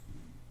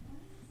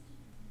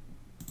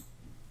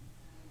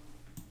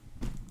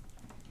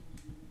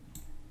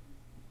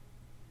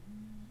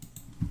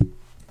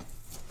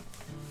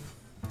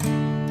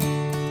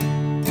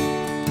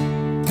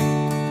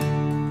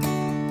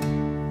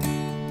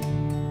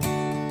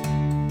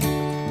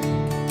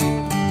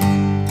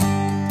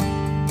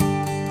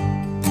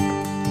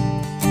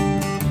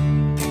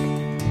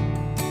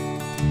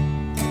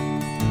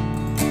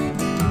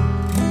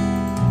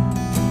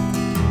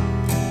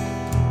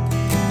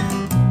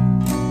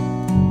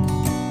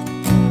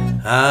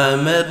I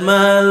met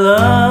my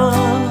love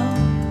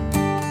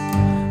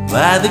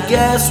by the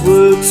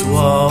gasworks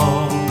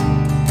wall.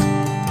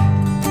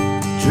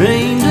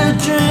 Dreamed a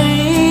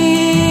dream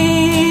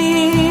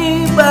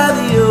by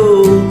the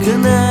old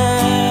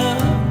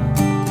canal.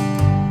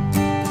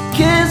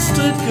 Kissed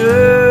a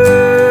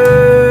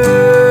girl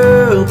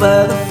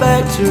by the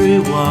factory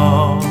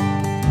wall.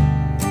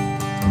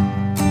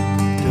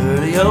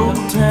 Dirty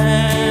old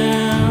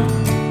town,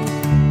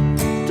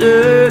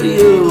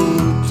 dirty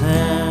old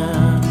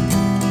town.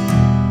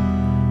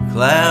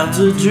 Clouds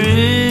are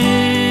drifting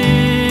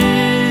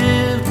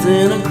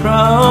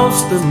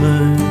across the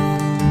moon.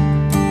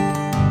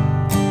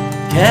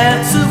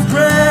 Cats are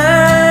prowling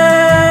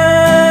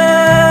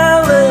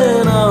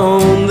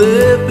on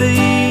their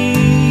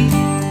beat.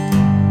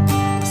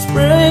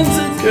 Springs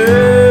a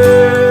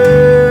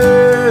girl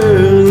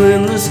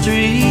in the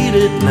street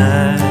at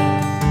night.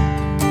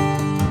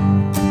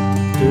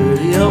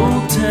 Dirty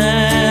old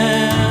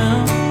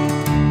town,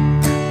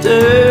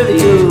 dirty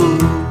old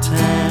town.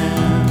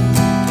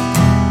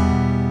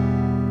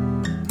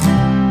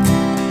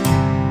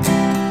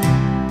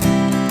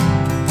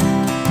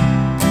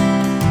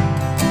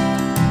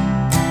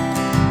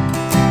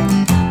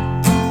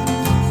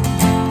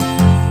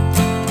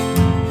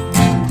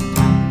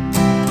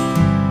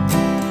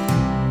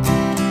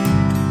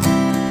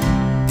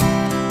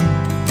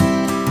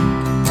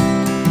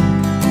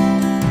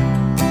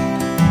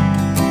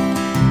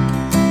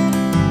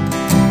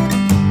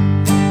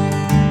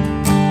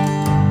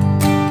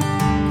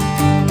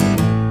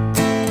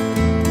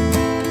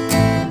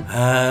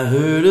 I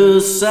heard a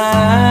siren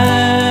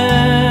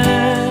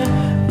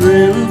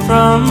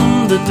from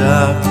the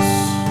docks.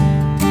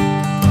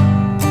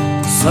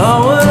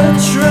 Saw a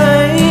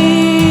train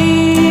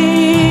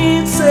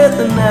set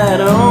the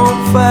night on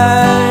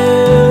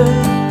fire.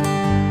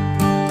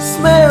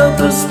 Smelled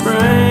the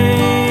spring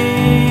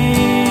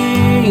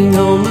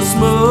on the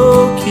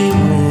smoky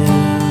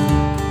wind.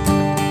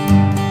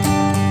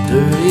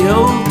 Dirty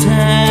old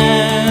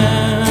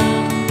town,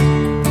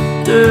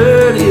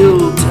 dirty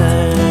old town.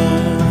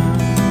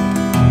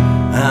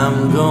 I'm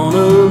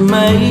gonna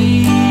make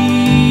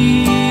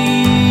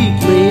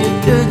me a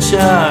good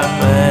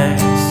sharp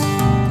axe,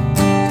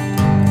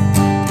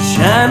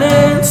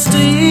 shining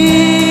steel,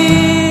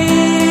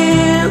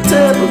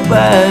 tempered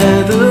by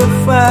the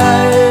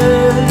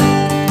fire.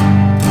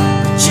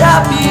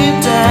 Chop you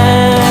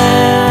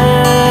down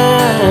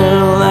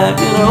like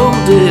an old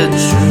dead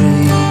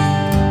tree.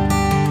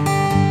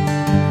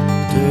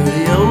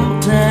 Dirty old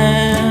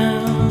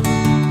town,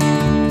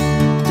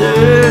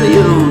 dirty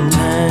old town.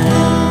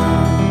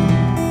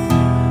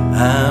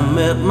 I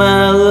met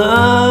my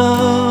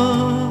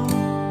love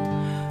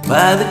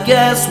by the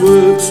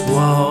gasworks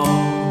wall.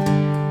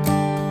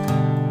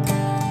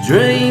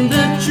 Dreamed a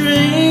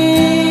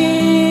dream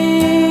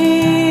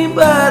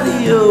by the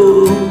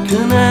old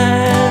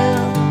canal.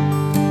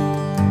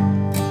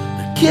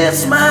 I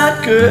kissed my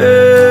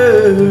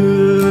girl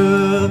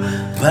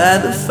by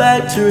the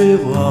factory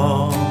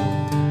wall.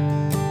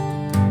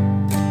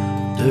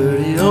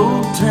 Dirty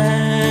old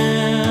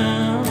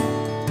town,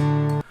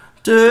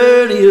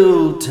 dirty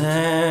old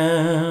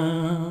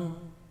town,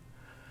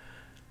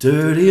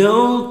 dirty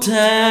old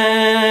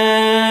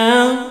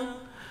town,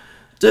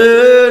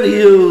 dirty